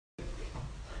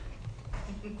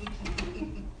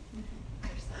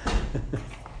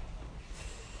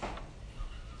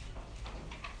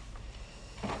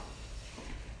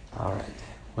All right.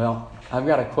 Well, I've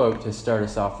got a quote to start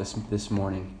us off this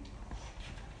morning.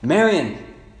 Marion,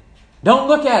 don't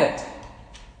look at it.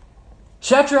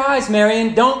 Shut your eyes,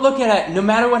 Marion. Don't look at it, no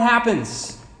matter what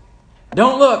happens.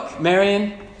 Don't look,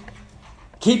 Marion.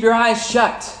 Keep your eyes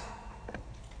shut.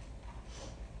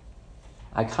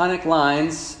 Iconic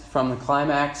lines from the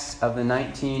climax of the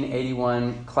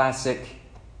 1981 classic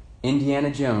Indiana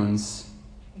Jones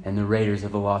and the Raiders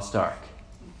of the Lost Ark.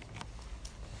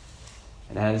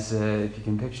 And as if you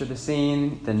can picture the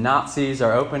scene, the Nazis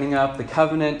are opening up the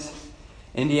Covenant.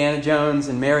 Indiana Jones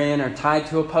and Marion are tied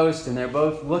to a post, and they're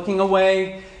both looking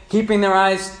away, keeping their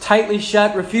eyes tightly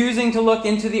shut, refusing to look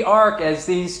into the ark as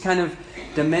these kind of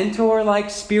Dementor-like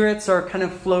spirits are kind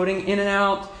of floating in and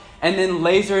out. And then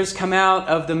lasers come out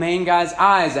of the main guy's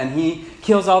eyes, and he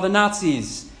kills all the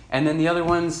Nazis. And then the other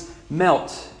ones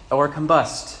melt or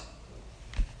combust.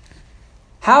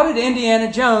 How did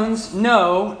Indiana Jones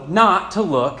know not to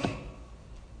look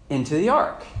into the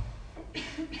ark?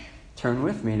 Turn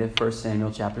with me to 1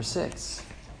 Samuel chapter 6.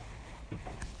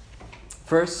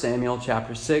 1 Samuel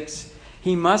chapter 6.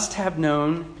 He must have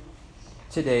known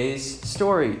today's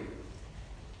story.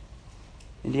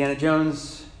 Indiana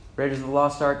Jones, Raiders of the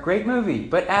Lost Ark, great movie,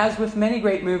 but as with many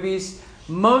great movies,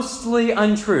 mostly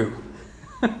untrue.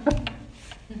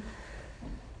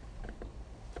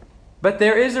 But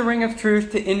there is a ring of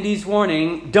truth to Indy's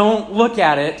warning, don't look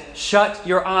at it, shut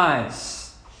your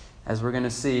eyes, as we're going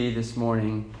to see this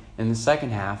morning in the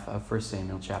second half of 1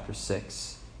 Samuel chapter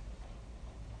 6.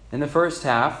 In the first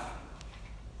half,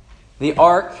 the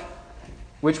ark,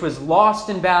 which was lost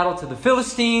in battle to the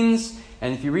Philistines,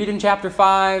 and if you read in chapter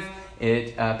 5,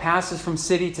 it passes from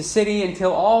city to city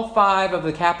until all 5 of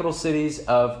the capital cities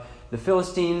of the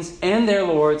Philistines and their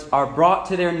lords are brought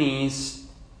to their knees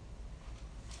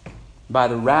by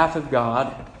the wrath of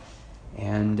God,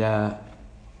 and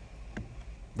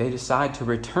they decide to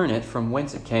return it from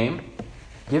whence it came,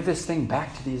 give this thing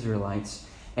back to the Israelites.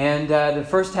 And the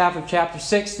first half of chapter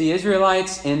 6, the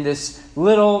Israelites in this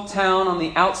little town on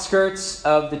the outskirts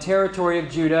of the territory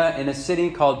of Judah in a city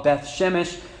called Beth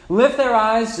Shemesh lift their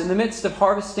eyes in the midst of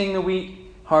harvesting the wheat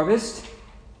harvest,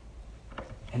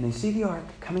 and they see the ark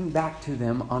coming back to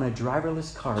them on a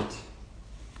driverless cart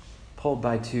pulled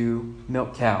by 2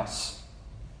 milk cows.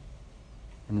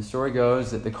 And the story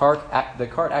goes that the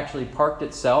cart actually parked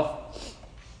itself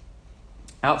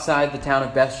outside the town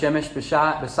of Beth Shemesh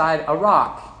beside a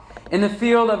rock in the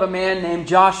field of a man named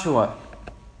Joshua.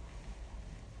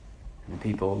 And the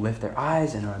people lift their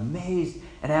eyes and are amazed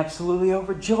and absolutely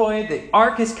overjoyed. The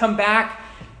ark has come back,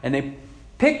 and they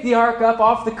pick the ark up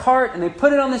off the cart and they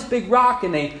put it on this big rock,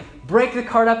 and they break the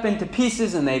cart up into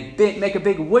pieces, and they make a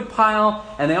big wood pile,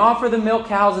 and they offer the milk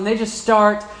cows, and they just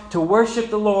start to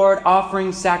worship the Lord,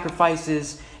 offering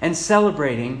sacrifices and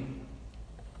celebrating.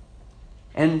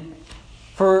 And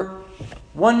for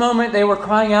one moment they were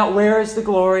crying out, "Where is the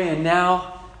glory?" And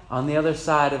now, on the other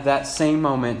side of that same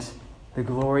moment, the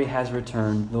glory has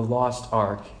returned. The lost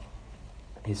ark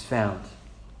is found.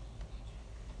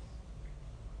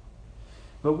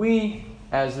 But we,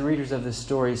 as the readers of this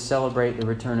story, celebrate the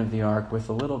return of the ark with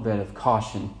a little bit of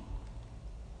caution.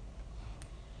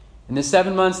 In the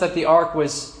 7 months that the ark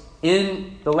was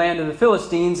in the land of the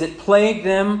Philistines, it plagued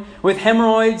them with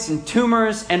hemorrhoids and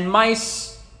tumors and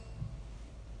mice.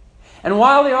 And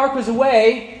while the ark was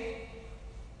away,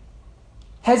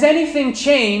 has anything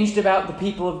changed about the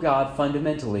people of God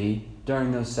fundamentally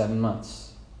during those 7 months?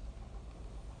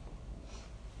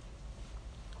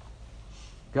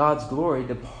 God's glory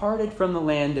departed from the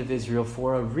land of Israel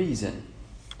for a reason,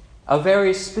 a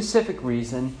very specific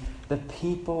reason. The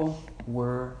people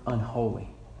were unholy.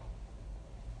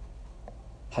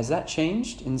 Has that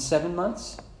changed in 7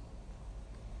 months?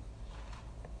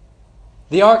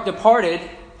 The ark departed,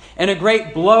 and a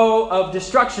great blow of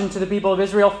destruction to the people of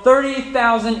Israel.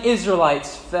 30,000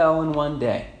 Israelites fell in one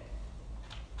day.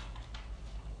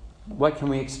 What can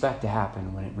we expect to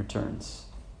happen when it returns?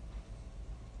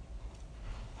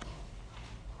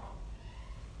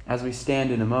 As we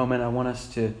stand in a moment, I want us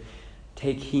to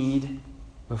take heed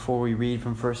before we read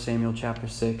from 1 Samuel chapter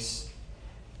 6,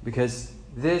 because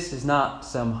this is not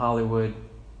some Hollywood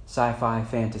sci-fi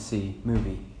fantasy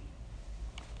movie.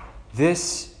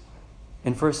 This,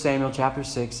 in 1 Samuel chapter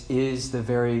 6, is the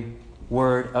very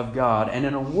Word of God. And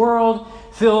in a world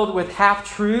filled with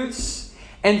half-truths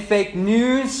and fake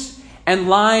news and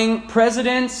lying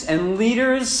presidents and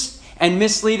leaders and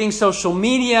misleading social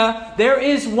media, there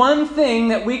is one thing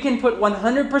that we can put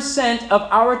 100% of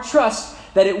our trust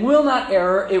that it will not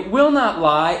err, it will not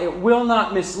lie, it will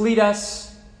not mislead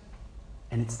us.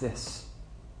 And it's this,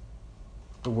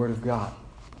 the Word of God.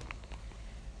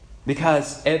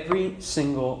 Because every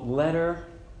single letter,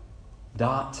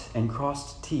 dot, and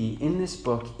crossed T in this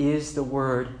book is the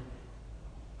Word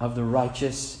of the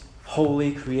righteous,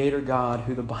 holy Creator God,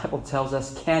 who the Bible tells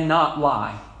us cannot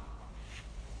lie.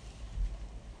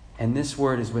 And this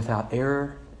Word is without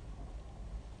error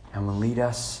and will lead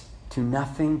us to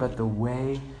nothing but the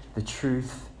way, the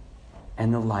truth,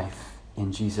 and the life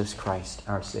in Jesus Christ,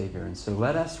 our Savior. And so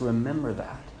let us remember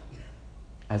that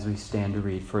as we stand to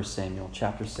read 1 Samuel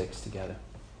chapter 6 together.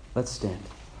 Let's stand.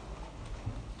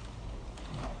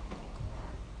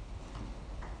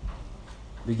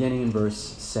 Beginning in verse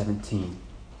 17.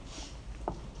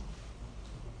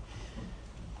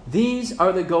 These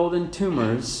are the golden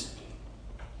tumors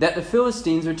that the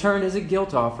Philistines returned as a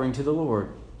guilt offering to the Lord.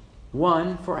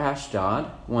 One for Ashdod,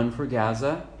 one for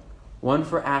Gaza, one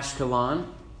for Ashkelon,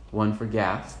 one for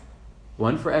Gath,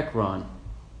 one for Ekron.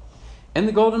 And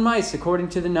the golden mice, according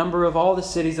to the number of all the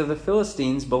cities of the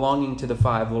Philistines belonging to the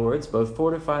 5 lords, both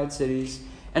fortified cities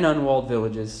and unwalled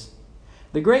villages.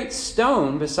 The great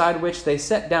stone beside which they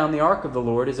set down the ark of the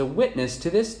Lord is a witness to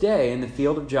this day in the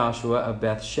field of Joshua of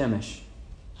Beth Shemesh.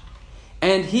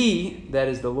 And he, that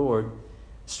is the Lord,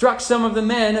 struck some of the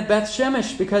men of Beth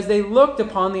Shemesh because they looked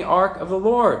upon the ark of the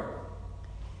Lord.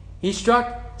 He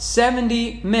struck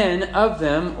 70 men of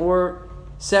them, or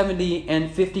 70 and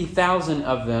 50,000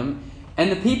 of them,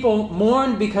 and the people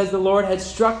mourned because the Lord had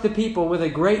struck the people with a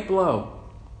great blow.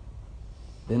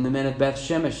 Then the men of Beth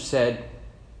Shemesh said,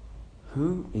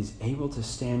 "Who is able to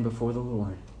stand before the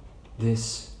Lord,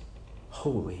 this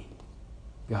holy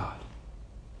God?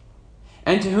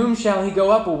 And to whom shall he go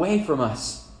up away from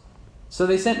us?" So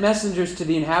they sent messengers to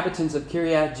the inhabitants of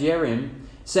Kiriath Jearim,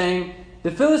 saying,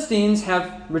 "The Philistines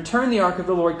have returned the ark of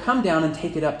the Lord. Come down and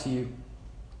take it up to you."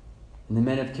 And the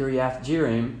men of Kiriath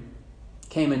Jearim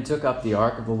came and took up the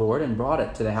ark of the Lord and brought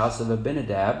it to the house of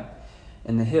Abinadab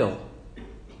in the hill.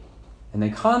 And they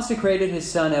consecrated his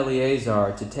son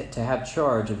Eleazar to have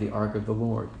charge of the ark of the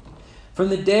Lord. From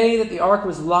the day that the ark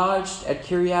was lodged at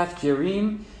Kiriath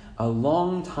Jearim, a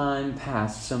long time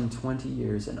passed, some 20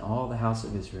 years, and all the house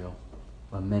of Israel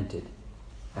lamented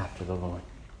after the Lord.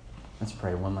 Let's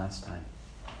pray one last time.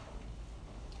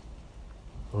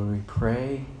 Lord, we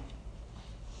pray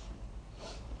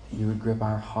that you would grip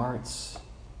our hearts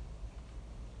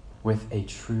with a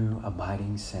true,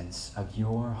 abiding sense of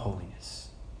your holiness.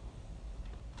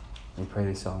 We pray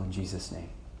this all in Jesus' name.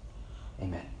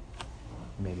 Amen.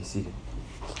 You may be seated.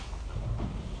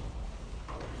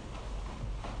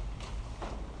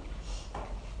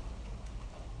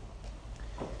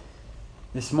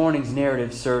 This morning's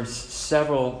narrative serves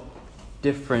several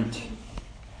different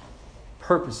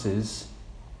purposes.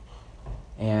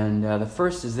 And the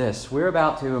first is this. We're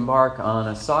about to embark on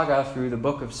a saga through the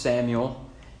book of Samuel.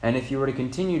 And if you were to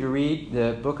continue to read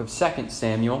the book of 2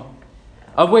 Samuel,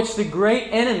 of which the great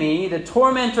enemy, the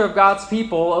tormentor of God's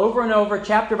people, over and over,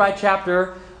 chapter by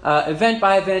chapter, event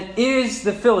by event, is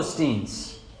the Philistines.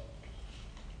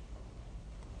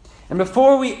 And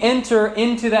before we enter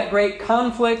into that great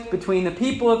conflict between the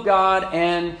people of God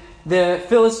and the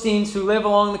Philistines who live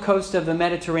along the coast of the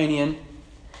Mediterranean,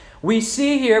 we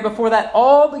see here, before that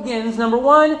all begins, number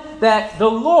one, that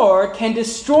the Lord can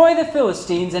destroy the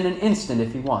Philistines in an instant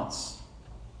if he wants.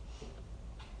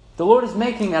 The Lord is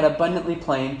making that abundantly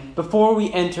plain before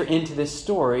we enter into this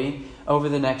story over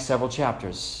the next several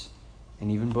chapters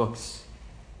and even books.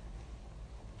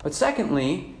 But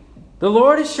secondly, the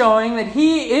Lord is showing that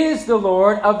he is the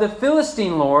Lord of the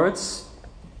Philistine lords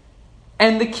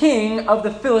and the king of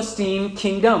the Philistine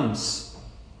kingdoms.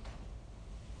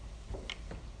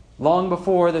 Long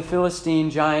before the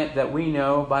Philistine giant that we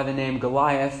know by the name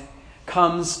Goliath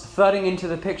comes thudding into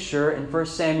the picture in 1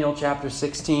 Samuel chapter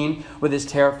 16 with his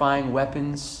terrifying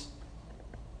weapons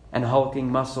and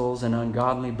hulking muscles and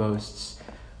ungodly boasts,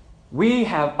 we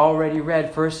have already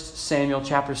read 1 Samuel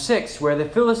chapter 6, where the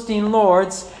Philistine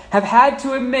lords have had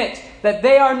to admit that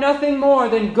they are nothing more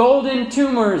than golden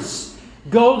tumors,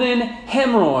 golden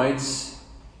hemorrhoids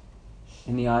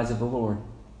in the eyes of the Lord.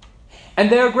 And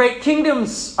their great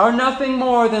kingdoms are nothing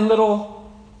more than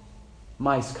little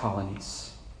mice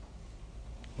colonies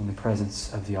in the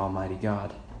presence of the Almighty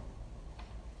God.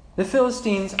 The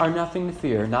Philistines are nothing to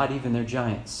fear, not even their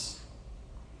giants.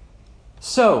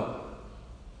 So,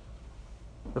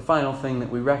 the final thing that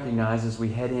we recognize as we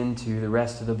head into the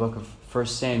rest of the book of 1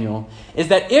 Samuel is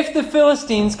that if the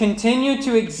Philistines continue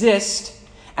to exist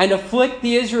and afflict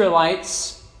the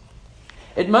Israelites,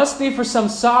 it must be for some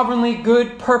sovereignly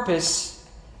good purpose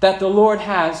that the Lord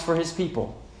has for his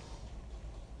people.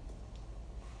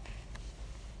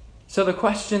 So the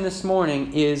question this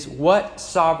morning is, what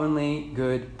sovereignly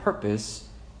good purpose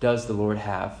does the Lord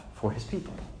have for his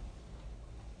people?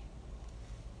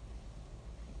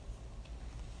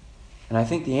 And I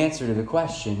think the answer to the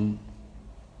question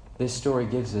this story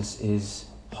gives us is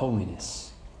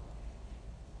holiness.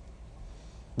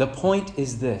 The point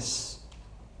is this: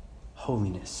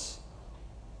 holiness.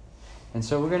 And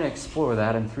so we're going to explore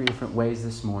that in three different ways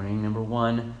this morning. Number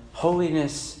one,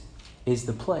 holiness is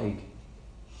the plague.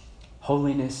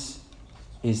 Holiness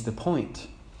is the point.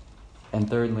 And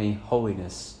thirdly,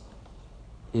 holiness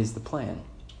is the plan.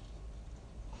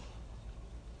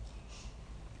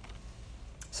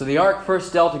 So the ark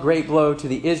first dealt a great blow to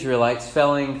the Israelites,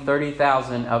 felling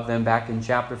 30,000 of them back in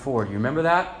chapter 4. Do you remember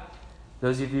that?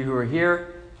 Those of you who are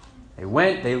here, they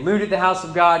went, they looted the house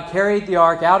of God, carried the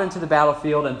ark out into the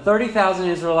battlefield, and 30,000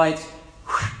 Israelites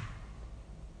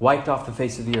wiped off the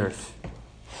face of the earth.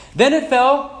 Then it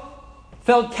fell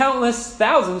countless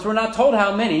thousands, we're not told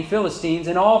how many, Philistines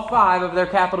in all 5 of their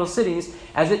capital cities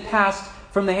as it passed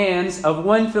from the hands of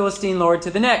one Philistine lord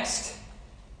to the next.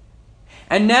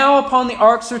 And now upon the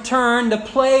ark's return, the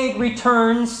plague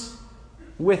returns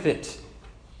with it.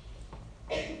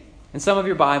 In some of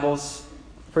your Bibles,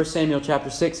 1 Samuel chapter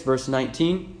 6, verse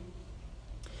 19,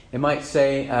 it might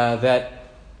say that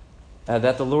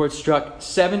the Lord struck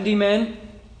 70 men.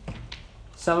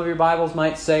 Some of your Bibles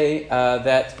might say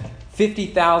that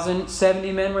 50,000,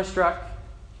 70 men were struck.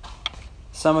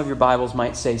 Some of your Bibles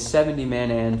might say 70 men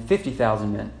and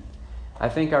 50,000 men. I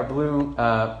think our blue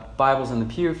Bibles in the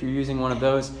pew, if you're using one of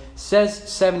those, says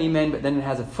 70 men, but then it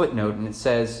has a footnote, and it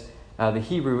says, the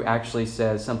Hebrew actually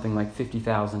says something like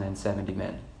 50,000 and 70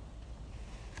 men.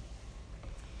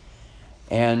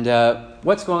 And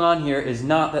what's going on here is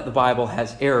not that the Bible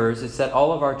has errors, it's that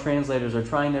all of our translators are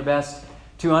trying their best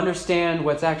to understand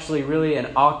what's actually really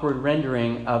an awkward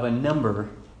rendering of a number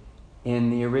in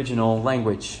the original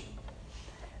language.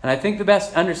 And I think the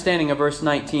best understanding of verse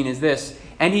 19 is this: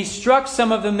 and he struck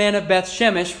some of the men of Beth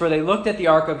Shemesh, for they looked at the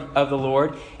ark of the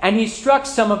Lord, and he struck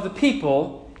some of the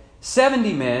people,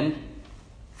 70 men,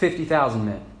 50,000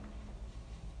 men.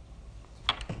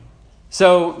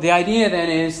 So the idea then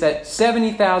is that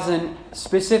 70,000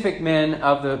 specific men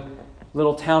of the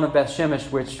little town of Beth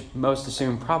Shemesh, which most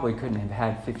assume probably couldn't have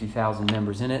had 50,000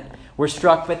 members in it, were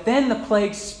struck. But then the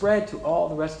plague spread to all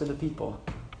the rest of the people.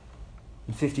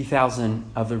 And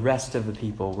 50,000 of the rest of the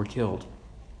people were killed.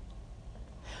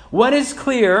 What is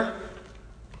clear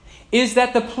is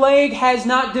that the plague has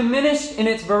not diminished in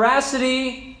its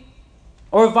veracity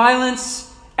or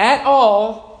violence at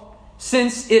all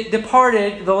since it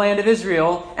departed the land of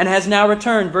Israel and has now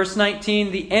returned. Verse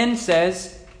 19, the end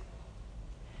says,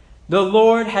 the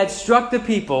Lord had struck the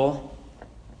people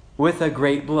with a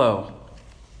great blow.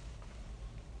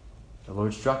 The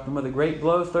Lord struck them with a great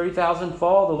blow, 30,000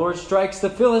 fall. The Lord strikes the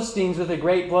Philistines with a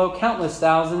great blow, countless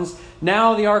thousands.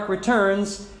 Now the ark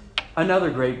returns, another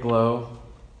great blow,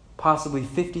 possibly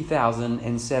 50,000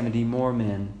 and 70 more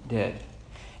men dead.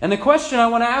 And the question I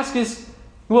want to ask is,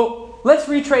 well, let's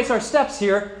retrace our steps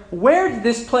here. Where did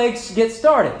this plague get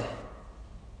started?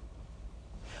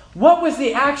 What was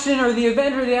the action or the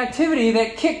event or the activity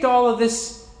that kicked all of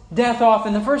this death off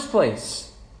in the first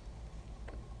place?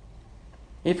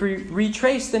 If we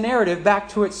retrace the narrative back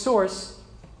to its source,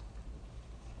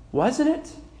 wasn't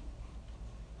it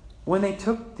when they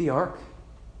took the ark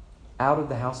out of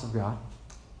the house of God?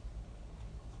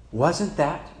 Wasn't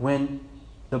that when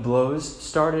the blows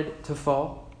started to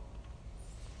fall?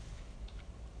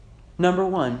 Number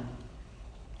one,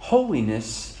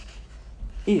 holiness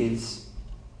is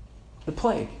the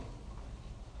plague.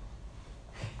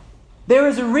 There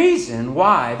is a reason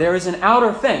why there is an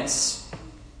outer fence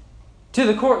to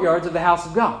the courtyards of the house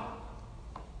of God.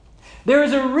 There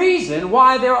is a reason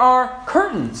why there are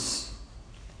curtains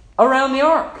around the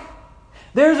ark.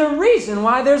 There's a reason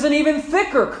why there's an even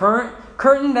thicker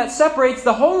curtain that separates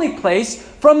the holy place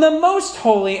from the most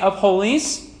holy of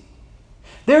holies.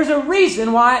 There's a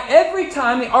reason why every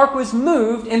time the ark was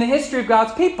moved in the history of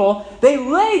God's people, they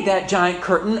laid that giant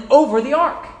curtain over the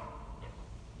ark.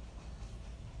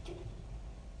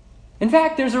 In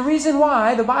fact, there's a reason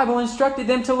why the Bible instructed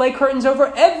them to lay curtains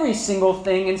over every single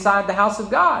thing inside the house of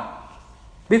God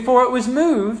before it was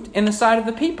moved in the sight of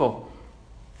the people.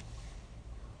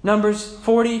 Numbers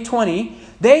 40:20,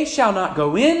 they shall not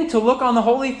go in to look on the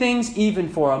holy things even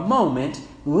for a moment,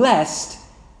 lest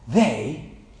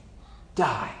they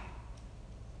die.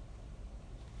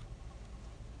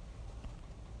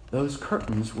 Those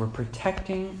curtains were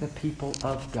protecting the people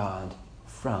of God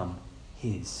from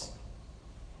His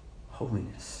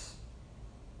holiness.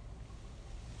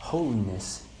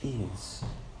 Holiness is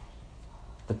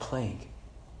the plague.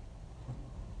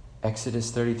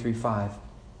 Exodus 33:5.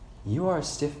 You are a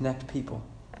stiff-necked people.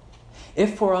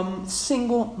 If for a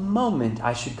single moment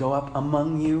I should go up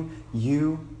among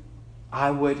you, I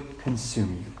would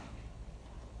consume you.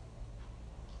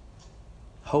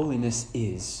 Holiness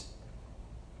is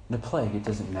the plague. It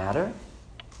doesn't matter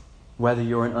whether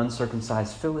you're an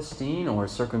uncircumcised Philistine or a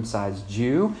circumcised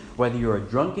Jew, whether you're a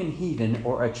drunken heathen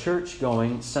or a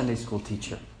church-going Sunday school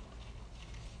teacher.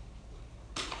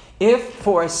 If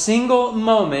for a single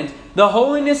moment the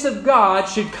holiness of God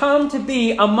should come to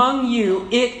be among you,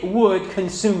 it would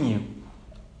consume you.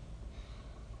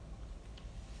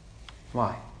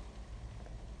 Why?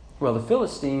 Well, the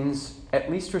Philistines at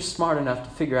least were smart enough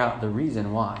to figure out the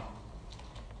reason why.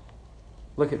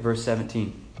 Look at verse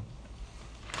 17.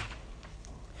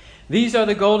 These are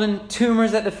the golden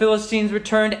tumors that the Philistines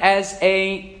returned as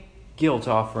a guilt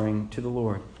offering to the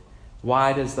Lord.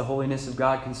 Why does the holiness of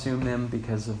God consume them?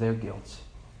 Because of their guilt.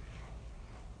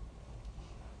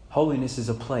 Holiness is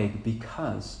a plague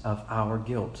because of our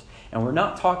guilt. And we're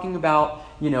not talking about,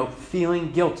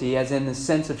 feeling guilty as in the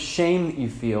sense of shame that you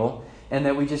feel and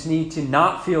that we just need to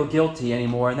not feel guilty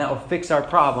anymore and that will fix our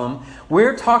problem.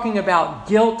 We're talking about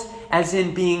guilt as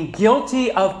in being guilty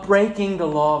of breaking the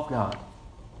law of God.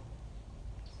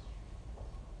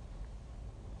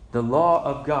 The law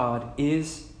of God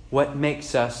is what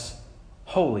makes us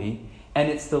holy, and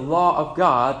it's the law of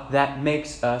God that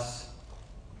makes us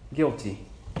guilty.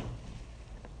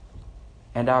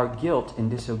 And our guilt in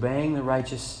disobeying the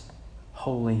righteous,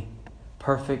 holy,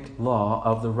 perfect law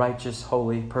of the righteous,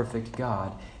 holy, perfect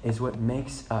God is what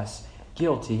makes us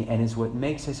guilty and is what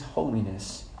makes His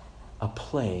holiness a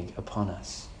plague upon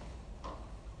us.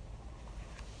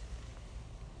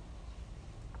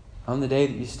 On the day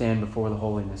that you stand before the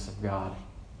holiness of God,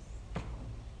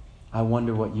 I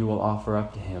wonder what you will offer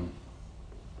up to Him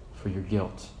for your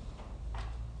guilt,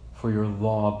 for your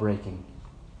law breaking.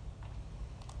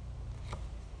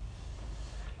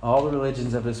 All the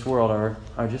religions of this world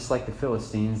are just like the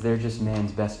Philistines. They're just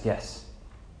man's best guess.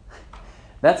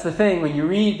 That's the thing. When you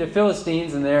read the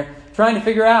Philistines and they're trying to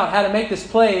figure out how to make this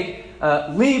plague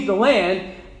leave the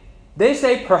land, they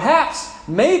say, perhaps,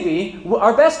 maybe,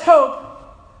 our best hope,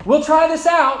 we'll try this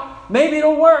out. Maybe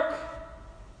it'll work.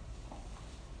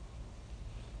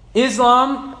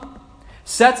 Islam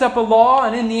sets up a law,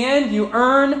 and in the end, you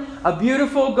earn a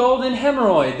beautiful golden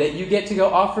hemorrhoid that you get to go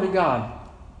offer to God.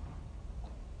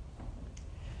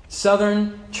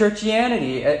 Southern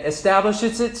churchianity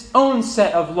establishes its own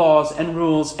set of laws and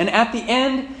rules, and at the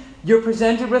end, you're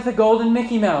presented with a golden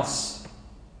Mickey Mouse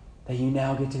that you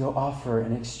now get to go offer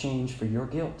in exchange for your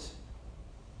guilt.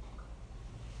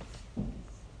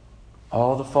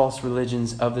 All the false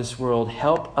religions of this world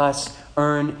help us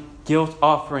earn guilt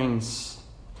offerings.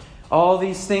 All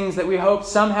these things that we hope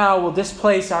somehow will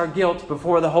displace our guilt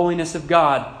before the holiness of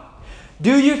God.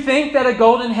 Do you think that a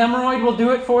golden hemorrhoid will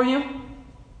do it for you?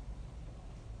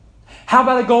 How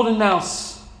about a golden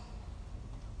mouse?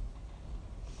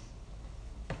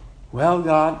 Well,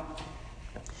 God,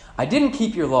 I didn't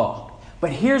keep your law, but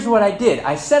here's what I did.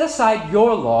 I set aside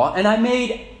your law and I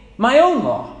made my own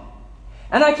law.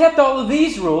 And I kept all of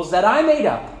these rules that I made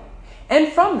up. And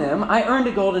from them, I earned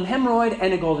a golden hemorrhoid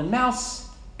and a golden mouse.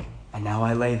 And now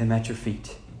I lay them at your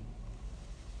feet.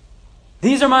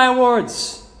 These are my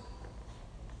awards.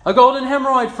 A golden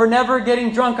hemorrhoid for never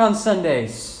getting drunk on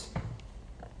Sundays.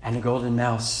 And a golden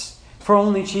mouse for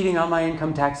only cheating on my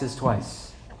income taxes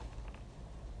twice.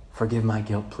 Forgive my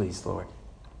guilt, please, Lord.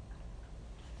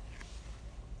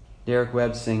 Derek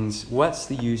Webb sings, "What's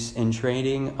the use in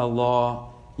trading a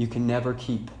law you can never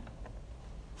keep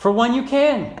for one you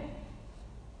can,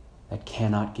 that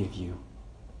cannot give you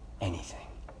anything?"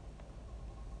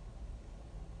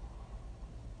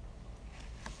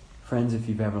 Friends, if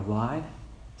you've ever lied,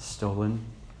 stolen,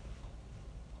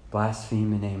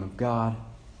 blasphemed the name of God,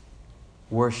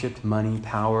 worshipped money,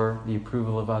 power, the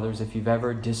approval of others, if you've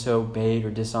ever disobeyed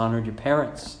or dishonored your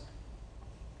parents,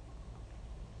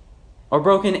 or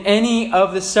broken any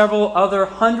of the several other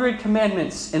 100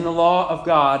 commandments in the law of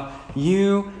God,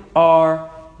 you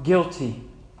are guilty.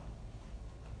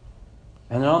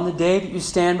 And on the day that you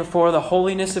stand before the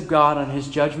holiness of God on His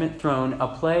judgment throne, a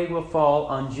plague will fall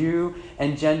on Jew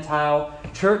and Gentile,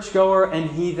 churchgoer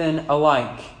and heathen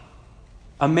alike.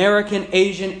 American,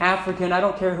 Asian, African, I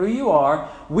don't care who you are,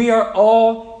 we are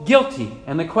all guilty.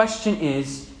 And the question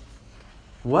is,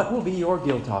 what will be your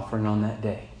guilt offering on that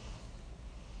day?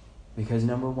 Because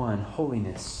number one,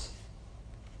 holiness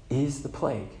is the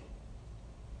plague.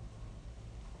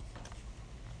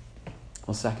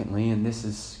 Well, secondly, and this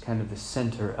is kind of the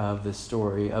center of the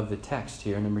story of the text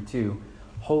here, number 2,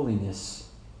 holiness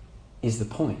is the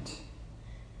point.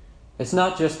 It's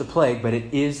not just the plague, but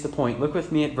it is the point. Look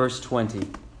with me at verse 20.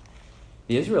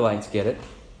 The Israelites get it.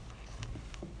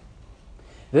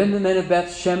 Then the men of Beth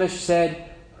Shemesh said,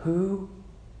 "Who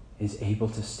is able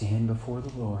to stand before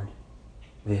the Lord,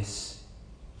 this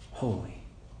holy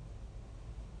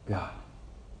God?"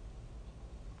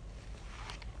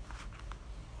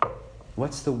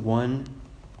 What's the one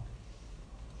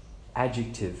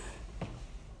adjective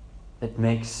that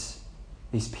makes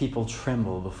these people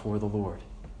tremble before the Lord?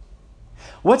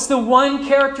 What's the one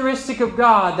characteristic of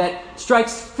God that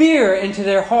strikes fear into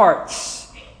their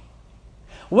hearts?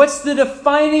 What's the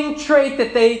defining trait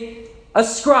that they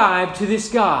ascribe to this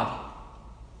God?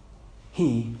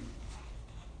 He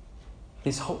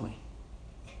is holy.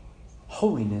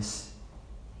 Holiness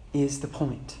is the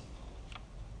point.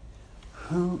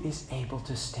 Who is able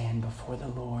to stand before the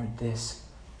Lord, this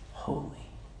holy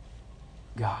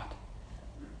God?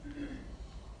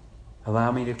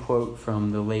 Allow me to quote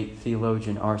from the late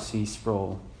theologian R.C.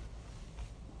 Sproul.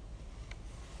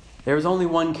 There is only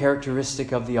one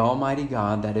characteristic of the Almighty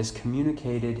God that is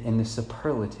communicated in the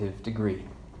superlative degree.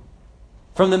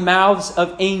 From the mouths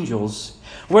of angels,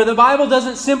 where the Bible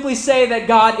doesn't simply say that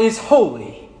God is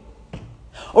holy,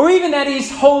 or even that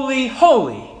He's holy,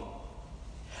 holy,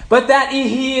 but that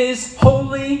He is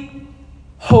holy,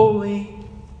 holy,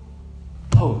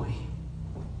 holy.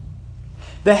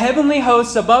 The heavenly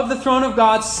hosts above the throne of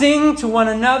God sing to one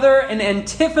another an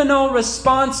antiphonal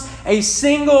response, a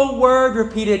single word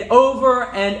repeated over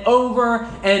and over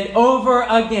and over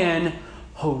again.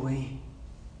 Holy,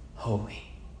 holy,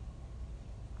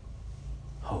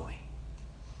 holy.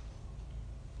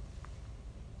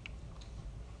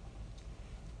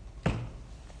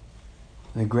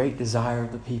 The great desire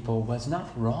of the people was not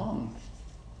wrong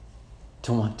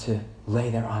to want to lay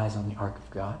their eyes on the ark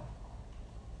of God.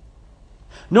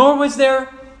 Nor was their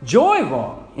joy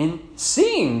wrong in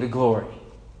seeing the glory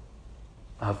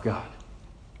of God.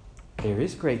 There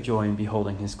is great joy in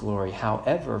beholding His glory.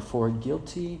 However, for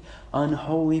guilty,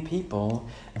 unholy people,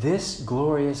 this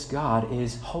glorious God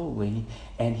is holy,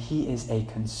 and He is a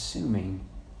consuming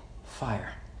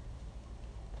fire.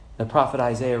 The prophet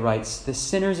Isaiah writes, "The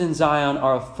sinners in Zion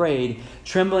are afraid.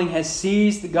 Trembling has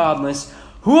seized the godless.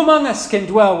 Who among us can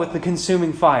dwell with the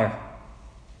consuming fire?"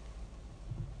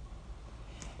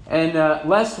 And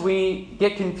lest we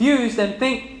get confused and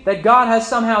think that God has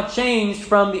somehow changed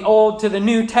from the Old to the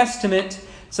New Testament,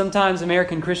 sometimes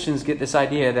American Christians get this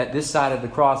idea that this side of the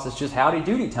cross is just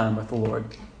howdy-doody time with the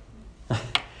Lord.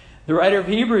 The writer of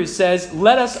Hebrews says,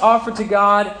 "Let us offer to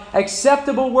God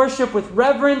acceptable worship with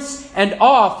reverence and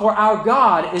awe, for our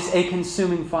God is a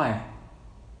consuming fire."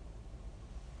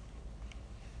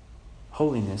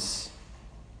 Holiness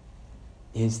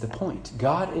is the point.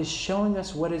 God is showing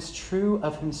us what is true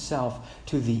of Himself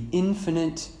to the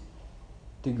infinite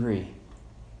degree.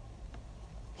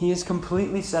 He is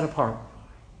completely set apart.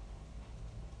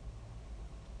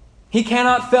 He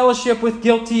cannot fellowship with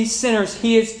guilty sinners.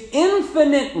 He is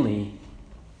infinitely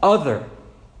other.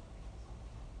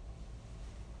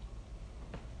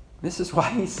 This is why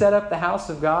He set up the house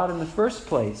of God in the first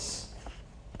place,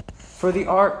 for the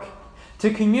ark, to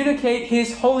communicate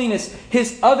His holiness,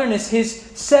 His otherness, His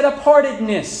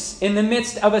set-apartedness in the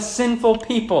midst of a sinful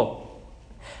people.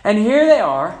 And here they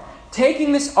are,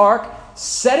 taking this ark,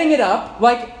 setting it up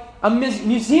like a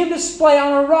museum display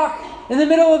on a rock in the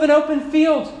middle of an open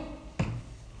field.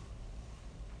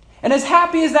 And as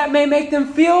happy as that may make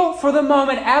them feel for the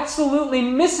moment, absolutely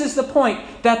misses the point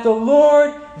that the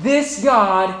Lord, this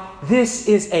God, this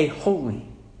is a holy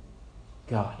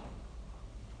God.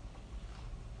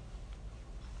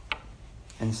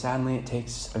 And sadly, it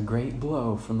takes a great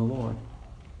blow from the Lord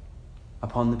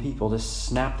upon the people to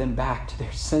snap them back to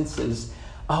their senses.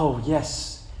 Oh,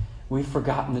 yes, we've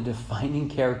forgotten the defining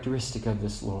characteristic of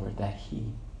this Lord, that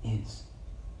He is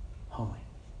holy.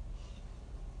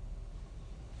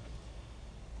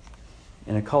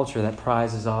 In a culture that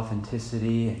prizes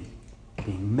authenticity and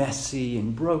being messy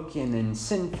and broken and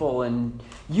sinful and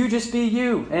you just be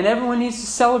you, and everyone needs to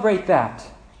celebrate that.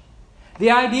 The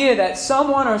idea that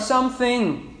someone or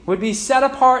something would be set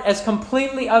apart as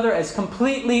completely other, as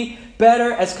completely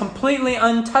better, as completely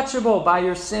untouchable by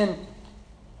your sin,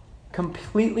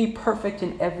 completely perfect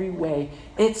in every way,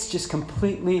 it's just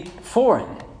completely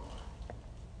foreign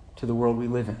to the world we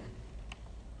live in.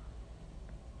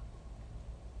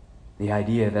 The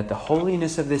idea that the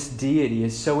holiness of this deity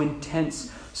is so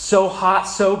intense, so hot,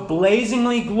 so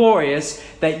blazingly glorious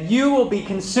that you will be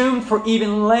consumed for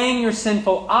even laying your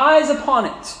sinful eyes upon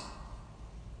it.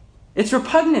 It's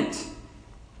repugnant.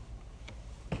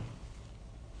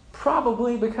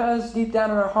 Probably because deep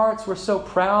down in our hearts we're so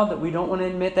proud that we don't want to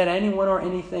admit that anyone or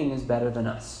anything is better than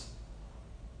us.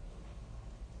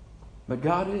 But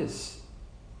God is.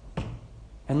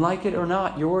 And like it or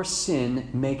not, your sin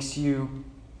makes you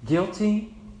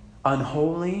guilty,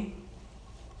 unholy,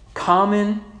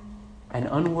 common, and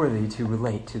unworthy to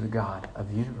relate to the God of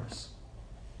the universe.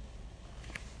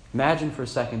 Imagine for a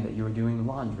second that you were doing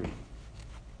laundry.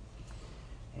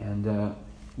 And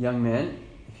young men,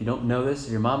 if you don't know this,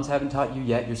 if your moms haven't taught you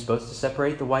yet, you're supposed to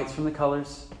separate the whites from the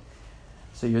colors.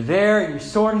 So you're there and you're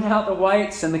sorting out the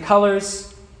whites and the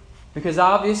colors, because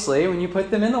obviously when you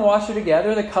put them in the washer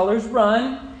together, the colors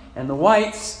run and the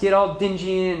whites get all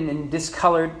dingy and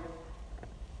discolored.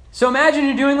 So imagine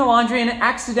you're doing the laundry and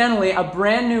accidentally a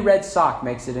brand new red sock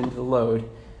makes it into the load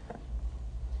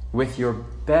with your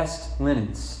best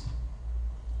linens.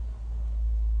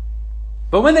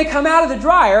 But when they come out of the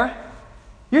dryer,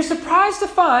 you're surprised to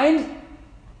find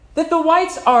that the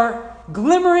whites are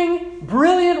glimmering,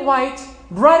 brilliant white,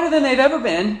 brighter than they've ever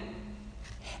been,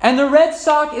 and the red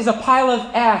sock is a pile of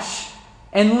ash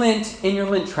and lint in your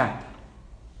lint trap.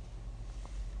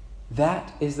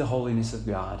 That is the holiness of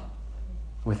God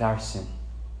with our sin.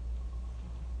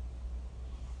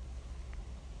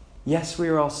 Yes, we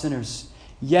are all sinners.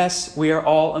 Yes, we are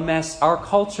all a mess. Our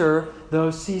culture, though,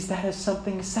 sees that as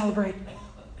something to celebrate.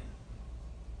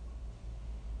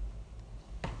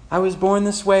 I was born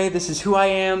this way. This is who I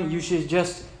am. You should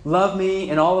just love me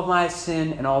in all of my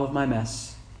sin and all of my mess.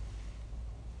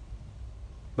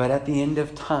 But at the end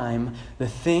of time, the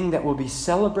thing that will be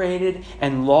celebrated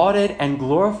and lauded and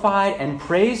glorified and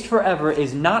praised forever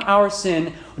is not our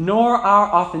sin, nor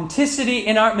our authenticity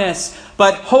in our mess,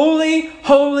 but holy,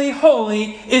 holy,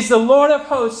 holy is the Lord of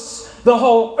hosts. The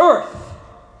whole earth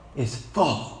is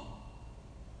full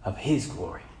of His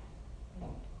glory.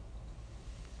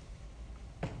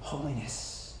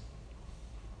 Holiness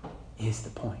is the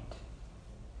point.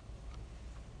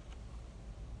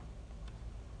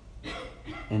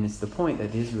 And it's the point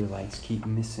that the Israelites keep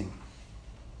missing.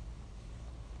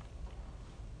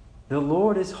 The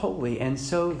Lord is holy, and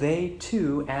so they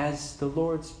too, as the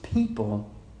Lord's people,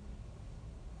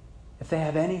 if they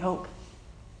have any hope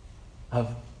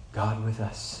of God with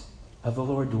us, of the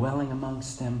Lord dwelling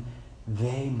amongst them,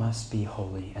 they must be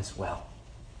holy as well.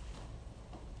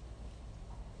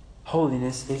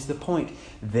 Holiness is the point.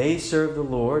 They serve the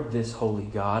Lord, this holy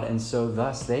God, and so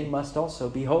thus they must also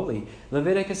be holy.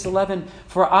 Leviticus 11,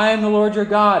 "For I am the Lord your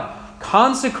God.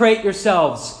 Consecrate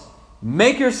yourselves.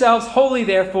 Make yourselves holy,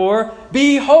 therefore.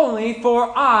 Be holy,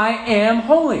 for I am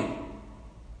holy."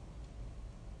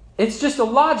 It's just a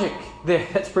logic there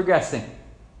that's progressing.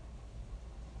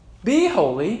 Be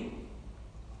holy,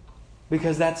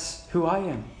 because that's who I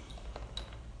am.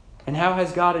 And how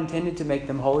has God intended to make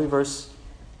them holy? Verse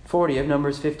 40 of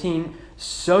Numbers 15,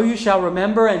 "So you shall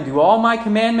remember and do all my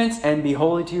commandments and be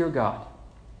holy to your God."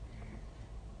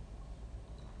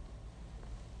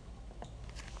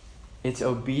 It's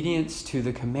obedience to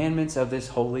the commandments of this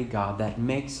holy God that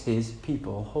makes His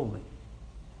people holy.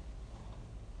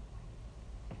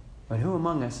 But who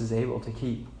among us is able to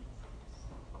keep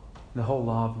the whole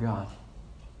law of God?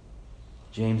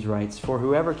 James writes, "For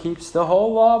whoever keeps the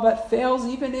whole law but fails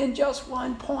even in just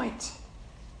one point,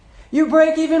 you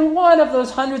break even one of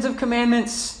those hundreds of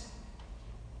commandments,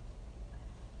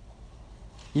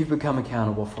 you've become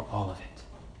accountable for all of it."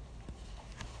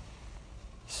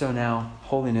 So now,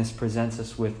 holiness presents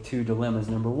us with two dilemmas.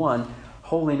 Number one,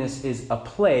 holiness is a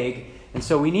plague, and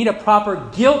so we need a proper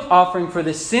guilt offering for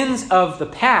the sins of the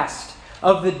past,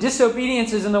 of the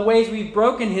disobediences and the ways we've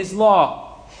broken His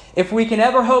law, if we can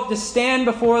ever hope to stand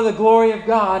before the glory of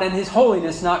God and His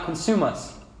holiness not consume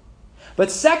us.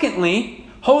 But secondly,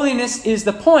 holiness is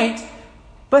the point,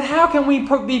 but how can we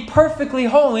be perfectly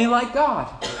holy like God?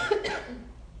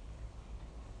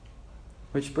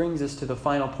 Which brings us to the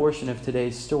final portion of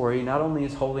today's story. Not only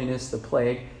is holiness the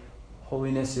plague,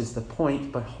 holiness is the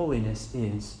point, but holiness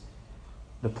is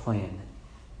the plan.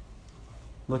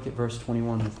 Look at verse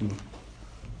 21 with me.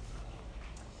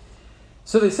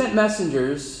 "So they sent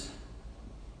messengers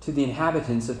to the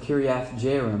inhabitants of Kiriath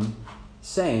Jearim,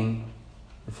 saying,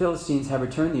 'The Philistines have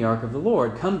returned the ark of the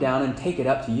Lord. Come down and take it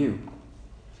up to you.'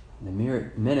 And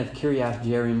the men of Kiriath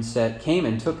Jearim came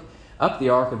and took up the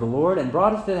ark of the Lord and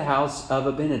brought it to the house of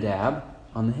Abinadab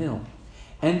on the hill.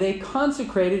 And they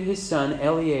consecrated his son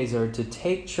Eleazar to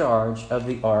take charge of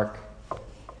the ark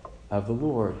of the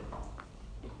Lord.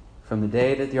 From the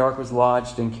day that the ark was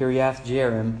lodged in Kiriath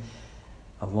Jearim,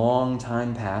 a long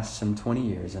time passed, some 20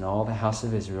 years, and all the house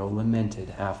of Israel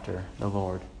lamented after the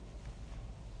Lord."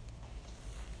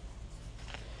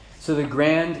 So the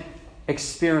grand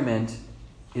experiment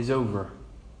is over.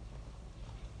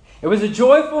 It was a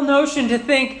joyful notion to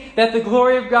think that the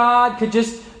glory of God could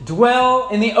just dwell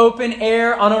in the open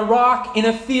air, on a rock, in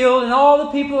a field, and all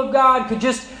the people of God could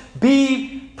just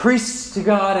be priests to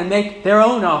God and make their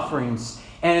own offerings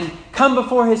and come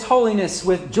before His holiness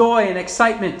with joy and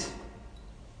excitement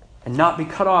and not be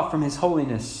cut off from His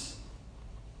holiness.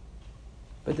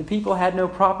 But the people had no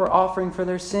proper offering for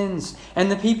their sins, and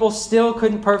the people still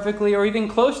couldn't perfectly or even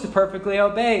close to perfectly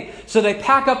obey. So they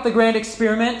pack up the grand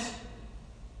experiment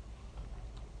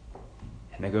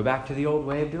and they go back to the old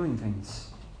way of doing things.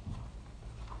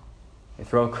 They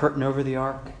throw a curtain over the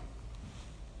ark.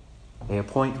 They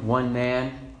appoint one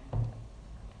man,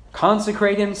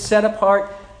 consecrate him, set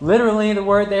apart. Literally, the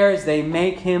word there is they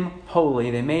make him holy.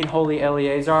 They made holy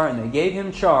Eleazar, and they gave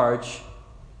him charge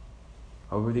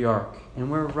over the ark. And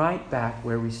we're right back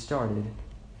where we started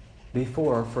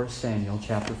before 1 Samuel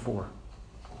chapter 4.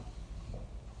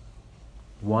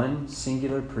 One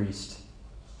singular priest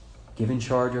given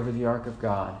charge over the ark of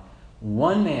God.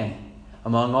 One man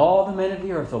among all the men of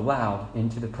the earth allowed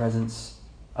into the presence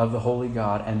of the holy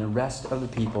God, and the rest of the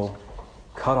people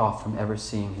cut off from ever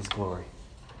seeing His glory.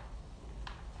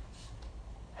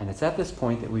 And it's at this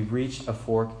point that we've reached a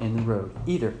fork in the road.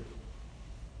 Either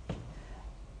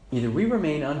we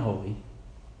remain unholy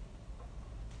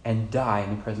and die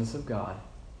in the presence of God,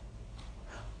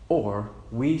 or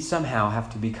we somehow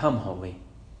have to become holy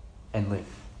and live.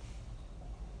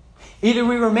 Either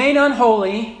we remain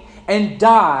unholy and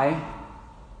die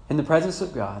in the presence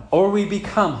of God, or we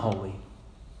become holy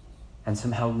and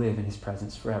somehow live in His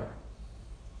presence forever.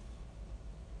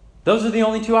 Those are the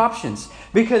only two options.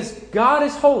 Because God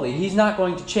is holy, He's not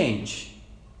going to change.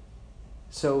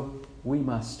 So we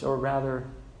must, or rather,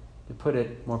 to put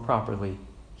it more properly,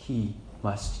 He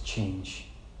must change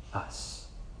us.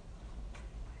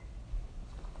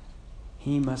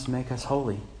 He must make us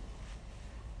holy.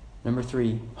 Number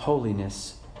 3,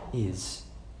 holiness is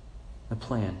the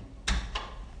plan.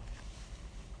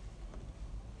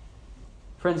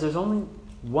 Friends, there's only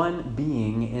one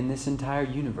being in this entire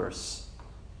universe,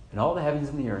 in all the heavens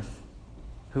and the earth,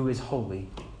 who is holy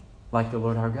like the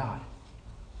Lord our God.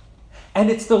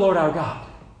 And it's the Lord our God.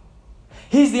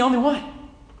 He's the only one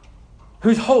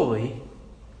who's holy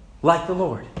like the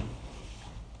Lord.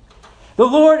 The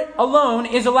Lord alone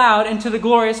is allowed into the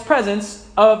glorious presence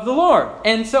of the Lord.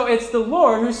 And so it's the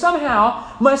Lord who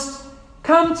somehow must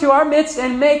come to our midst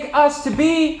and make us to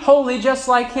be holy just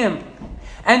like Him.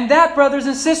 And that, brothers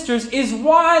and sisters, is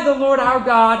why the Lord our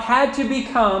God had to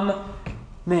become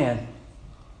man.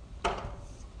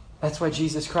 That's why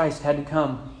Jesus Christ had to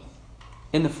come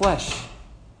in the flesh.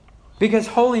 Because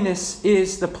holiness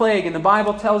is the plague. And the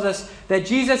Bible tells us that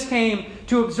Jesus came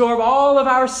to absorb all of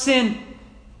our sin,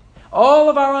 all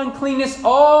of our uncleanness,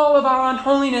 all of our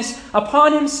unholiness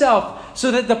upon Himself, so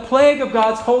that the plague of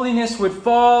God's holiness would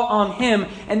fall on Him.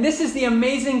 And this is the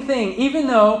amazing thing. Even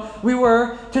though we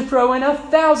were to throw in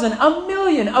 1,000,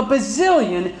 1,000,000, a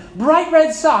bazillion bright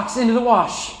red socks into the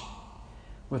wash,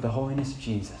 with the holiness of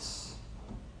Jesus,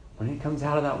 when it comes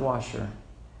out of that washer,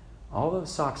 all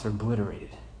those socks are obliterated,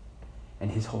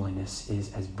 and His holiness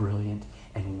is as brilliant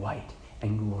and white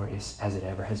and glorious as it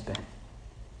ever has been.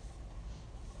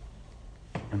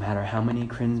 No matter how many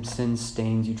crimson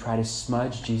stains you try to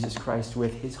smudge Jesus Christ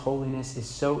with, His holiness is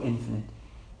so infinite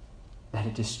that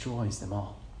it destroys them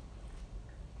all.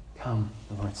 Come,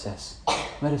 the Lord says,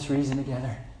 let us reason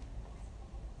together.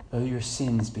 Though your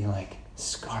sins be like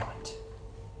scarlet,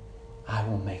 I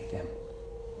will make them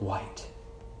white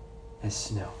as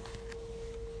snow.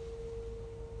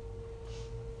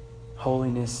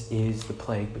 Holiness is the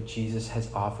plague, but Jesus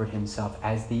has offered Himself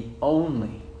as the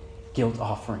only guilt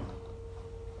offering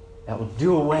that will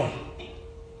do away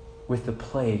with the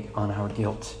plague on our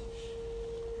guilt.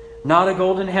 Not a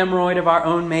golden hemorrhoid of our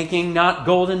own making, not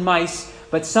golden mice,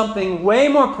 but something way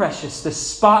more precious, the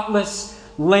spotless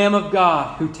Lamb of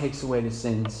God who takes away the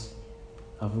sins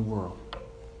of the world.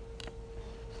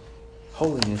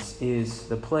 Holiness is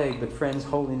the plague, but friends,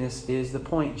 holiness is the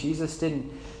point. Jesus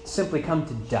didn't simply come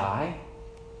to die.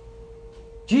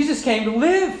 Jesus came to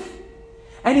live,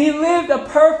 and He lived a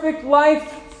perfect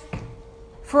life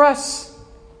for us.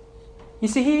 You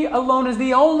see, He alone is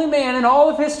the only man in all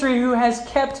of history who has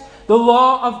kept the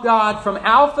law of God from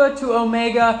Alpha to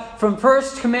Omega, from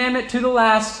first commandment to the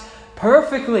last,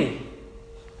 perfectly.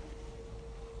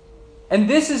 And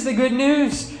this is the good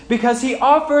news, because He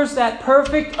offers that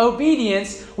perfect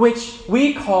obedience, which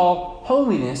we call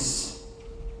holiness,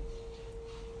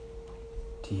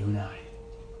 to you and I.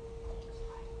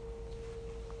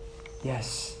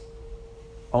 Yes,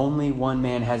 only one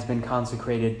man has been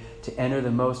consecrated to enter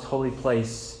the most holy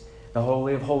place, the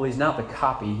Holy of Holies, not the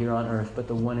copy here on earth, but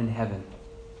the one in heaven.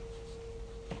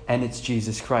 And it's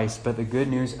Jesus Christ. But the good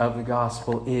news of the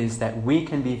gospel is that we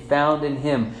can be found in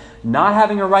Him, not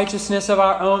having a righteousness of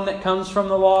our own that comes from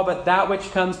the law, but that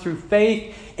which comes through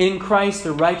faith in Christ,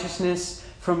 the righteousness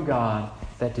from God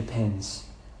that depends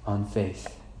on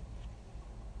faith.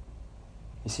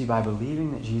 You see, by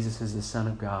believing that Jesus is the Son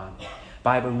of God,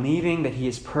 by believing that He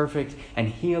is perfect and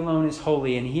He alone is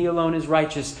holy and He alone is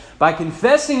righteous, by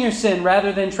confessing your sin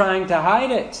rather than trying to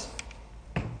hide it,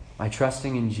 by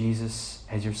trusting in Jesus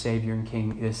as your Savior and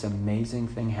King, this amazing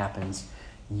thing happens.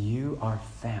 You are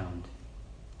found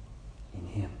in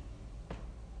Him.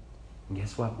 And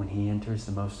guess what? When He enters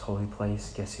the most holy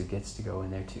place, guess who gets to go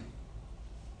in there too?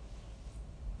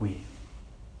 We.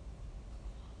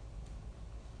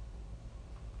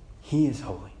 He is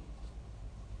holy.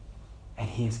 And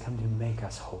He has come to make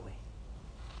us holy.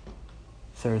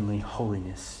 Thirdly,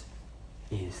 holiness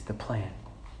is the plan.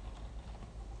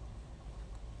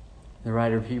 The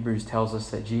writer of Hebrews tells us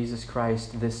that Jesus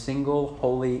Christ, the single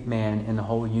holy man in the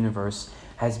whole universe,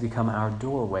 has become our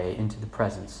doorway into the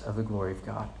presence of the glory of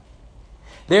God.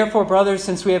 Therefore, brothers,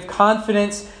 since we have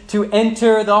confidence to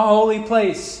enter the holy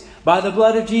place by the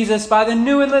blood of Jesus, by the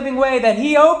new and living way that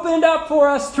He opened up for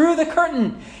us through the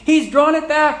curtain, He's drawn it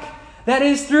back. That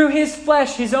is through His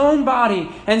flesh, His own body.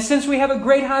 And since we have a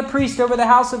great high priest over the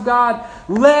house of God,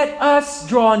 let us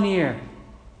draw near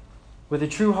with a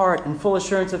true heart and full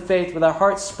assurance of faith, with our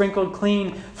hearts sprinkled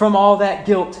clean from all that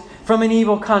guilt, from an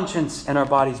evil conscience, and our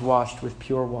bodies washed with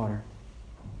pure water.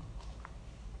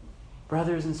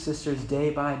 Brothers and sisters, day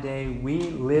by day, we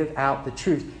live out the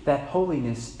truth that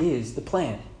holiness is the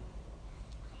plan.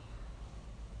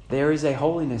 There is a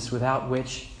holiness without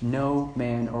which no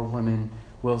man or woman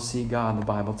will see God, the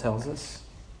Bible tells us.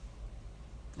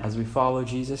 As we follow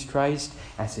Jesus Christ,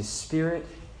 as His Spirit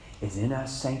is in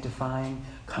us, sanctifying,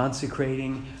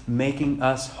 consecrating, making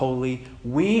us holy,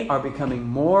 we are becoming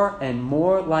more and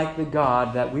more like the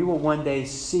God that we will one day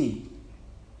see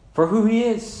for who He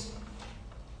is.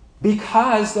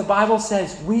 Because the Bible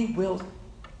says we will,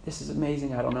 this is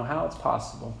amazing, I don't know how it's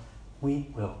possible, we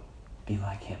will be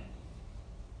like Him.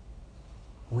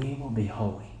 We will be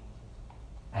holy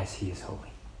as He is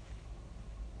holy.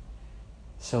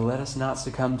 So let us not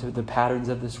succumb to the patterns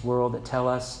of this world that tell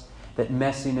us that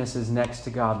messiness is next to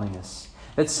godliness,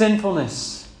 that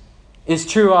sinfulness is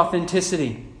true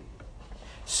authenticity.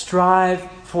 Strive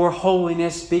for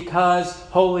holiness because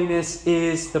holiness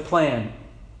is the plan.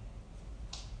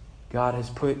 God has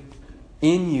put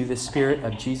in you the Spirit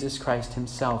of Jesus Christ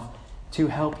Himself to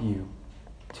help you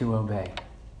to obey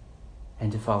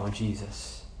and to follow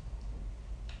Jesus.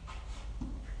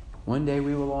 One day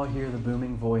we will all hear the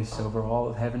booming voice over all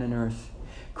of heaven and earth.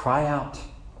 Cry out,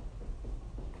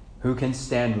 who can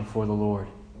stand before the Lord,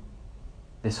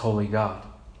 this holy God?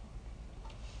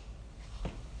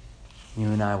 You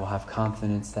and I will have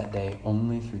confidence that day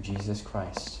only through Jesus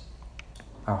Christ,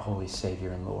 our holy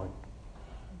Savior and Lord.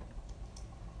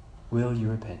 Will you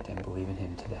repent and believe in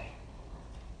Him today?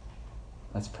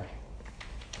 Let's pray.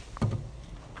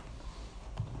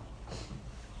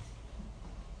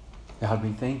 God,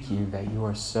 we thank You that You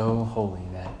are so holy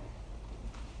that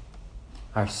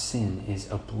our sin is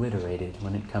obliterated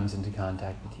when it comes into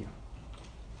contact with You.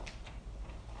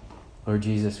 Lord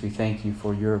Jesus, we thank You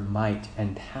for Your might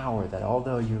and power, that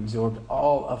although You absorbed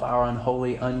all of our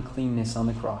unholy uncleanness on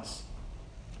the cross,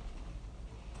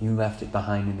 You left it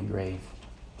behind in the grave,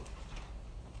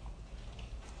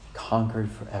 conquered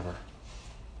forever,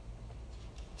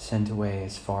 sent away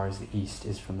as far as the east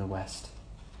is from the west.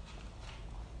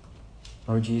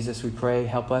 Lord Jesus, we pray,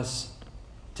 help us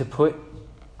to put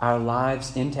our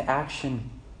lives into action,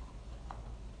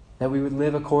 that we would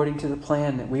live according to the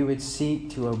plan, that we would seek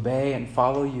to obey and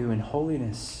follow You in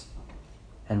holiness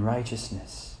and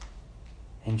righteousness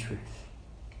and truth.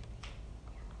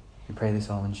 We pray this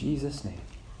all in Jesus' name.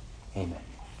 Amen.